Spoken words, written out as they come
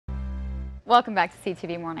Welcome back to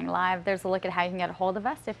CTV Morning Live. There's a look at how you can get a hold of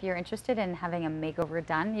us if you're interested in having a makeover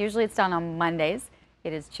done. Usually it's done on Mondays.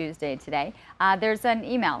 It is Tuesday today. There's an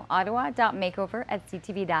email,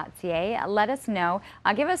 ottawa.makeover@ctv.ca. Let us know.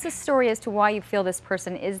 Give us a story as to why you feel this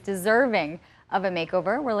person is deserving of a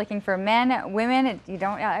makeover. We're looking for men, women.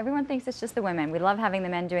 Everyone thinks it's just the women. We love having the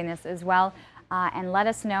men doing this as well. And let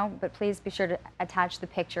us know, but please be sure to attach the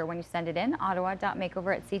picture when you send it in,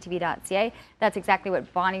 ottawa.makeover@ctv.ca. That's exactly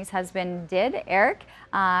what Bonnie's husband did, Eric.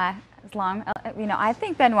 I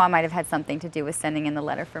think Benoit might have had something to do with sending in the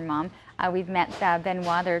letter for Mom. We've met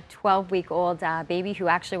Benoit, their 12-week-old baby who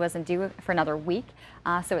actually wasn't due for another week.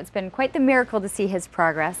 So it's been quite the miracle to see his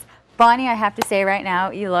progress. Bonnie, I have to say right now,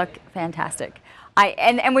 you look fantastic.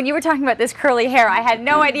 And when you were talking about this curly hair, I had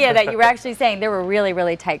no idea that you were actually saying there were really,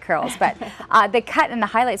 really tight curls. But the cut and the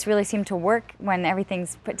highlights really seem to work when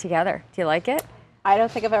everything's put together. Do you like it? I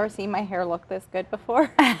don't think I've ever seen my hair look this good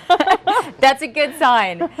before. That's a good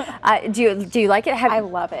sign. Do you like it? I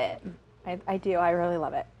love it. I do. I really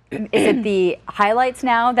love it. Is it the highlights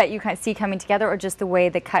now that you kind of see coming together, or just the way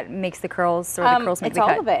the cut makes the curls, or the curls make the cut?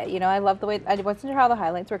 It's all of it. You know, I love the way. I wasn't sure how the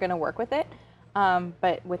highlights were going to work with it.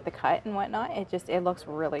 But with the cut and whatnot, it looks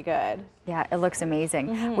really good. Yeah, it looks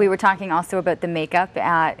amazing. We were talking also about the makeup.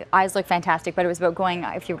 Eyes look fantastic, but it was about going,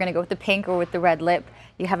 if you were going to go with the pink or with the red lip.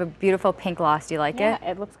 You have a beautiful pink gloss. Do you like it?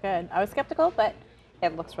 Yeah, it looks good. I was skeptical, but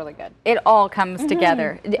it looks really good. It all comes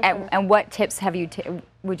together. And what tips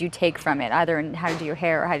would you take from it, either in how to do your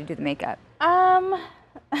hair or how to do the makeup?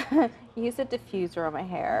 Use a diffuser on my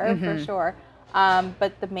hair for sure.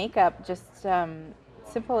 But the makeup, just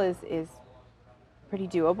simple is pretty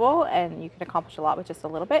doable, and you can accomplish a lot with just a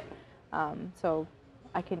little bit. So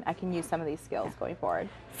I can use some of these skills going forward.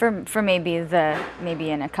 For maybe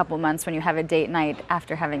in a couple months when you have a date night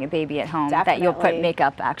after having a baby at home, Definitely. that you'll put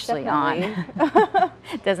makeup actually on.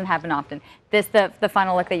 It doesn't happen often. This the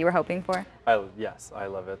final look that you were hoping for? Yes, I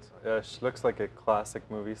love it. She looks like a classic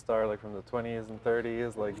movie star, like from the 20s and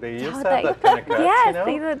 30s. Like they used to have that kind of cut. Yes,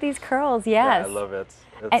 you know? these curls. Yes. Yeah, I love it.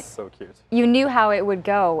 It's so cute. You knew how it would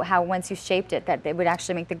go. How once you shaped it, that it would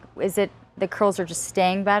actually make the. Is it the curls are just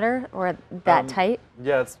staying better, or that tight?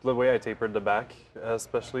 Yeah, it's the way I tapered the back,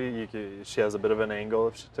 especially. She has a bit of an angle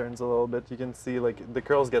if she turns a little bit. You can see like the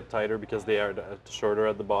curls get tighter because they are shorter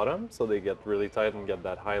at the bottom, so they get really tight and get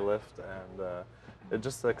that high lift, and it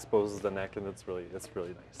just exposes the neck, and it's really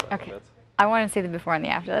nice. Okay. I want to see the before and the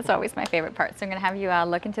after. That's always my favorite part. So I'm going to have you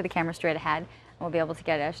look into the camera straight ahead, and we'll be able to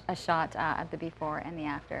get a shot at the before and the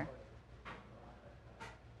after.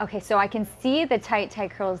 Okay, so I can see the tight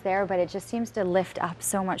curls there, but it just seems to lift up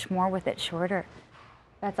so much more with it shorter.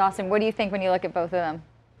 That's awesome. What do you think when you look at both of them?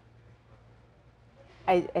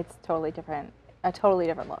 It's totally different. A totally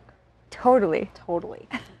different look. Totally. Totally.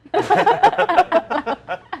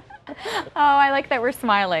 Oh, I like that we're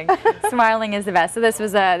smiling. Smiling is the best. So this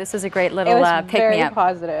was a great little pick-me-up. It was very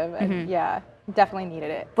positive, and yeah, definitely needed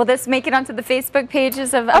it. Will this make it onto the Facebook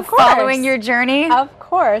pages of following your journey? Of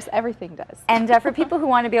course, everything does. And for people who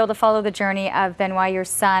want to be able to follow the journey of Benoit, your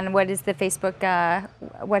son, what is the Facebook,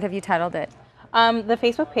 what have you titled it? The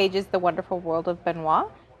Facebook page is The Wonderful World of Benoit.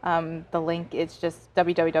 The link is just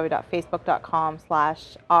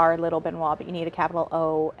www.facebook.com/ourlittlebenoit, but you need a capital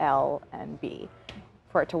O, L, and B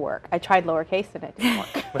for it to work. I tried lowercase and it didn't work.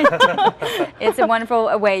 It's a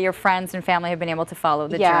wonderful way your friends and family have been able to follow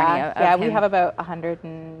the journey of him. We have about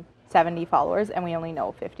 170 followers, and we only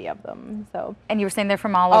know 50 of them. So. And you were saying they're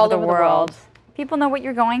from all over the world. People know what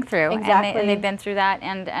you're going through. Exactly. And they've been through that,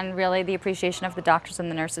 and really the appreciation of the doctors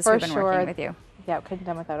and the nurses who've been working with you. Yeah, couldn't have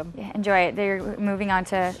done without them. Yeah, enjoy it. They're moving on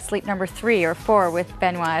to sleep number 3 or 4 with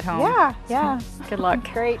Benoit at home. Yeah. Good luck.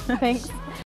 Great, thanks.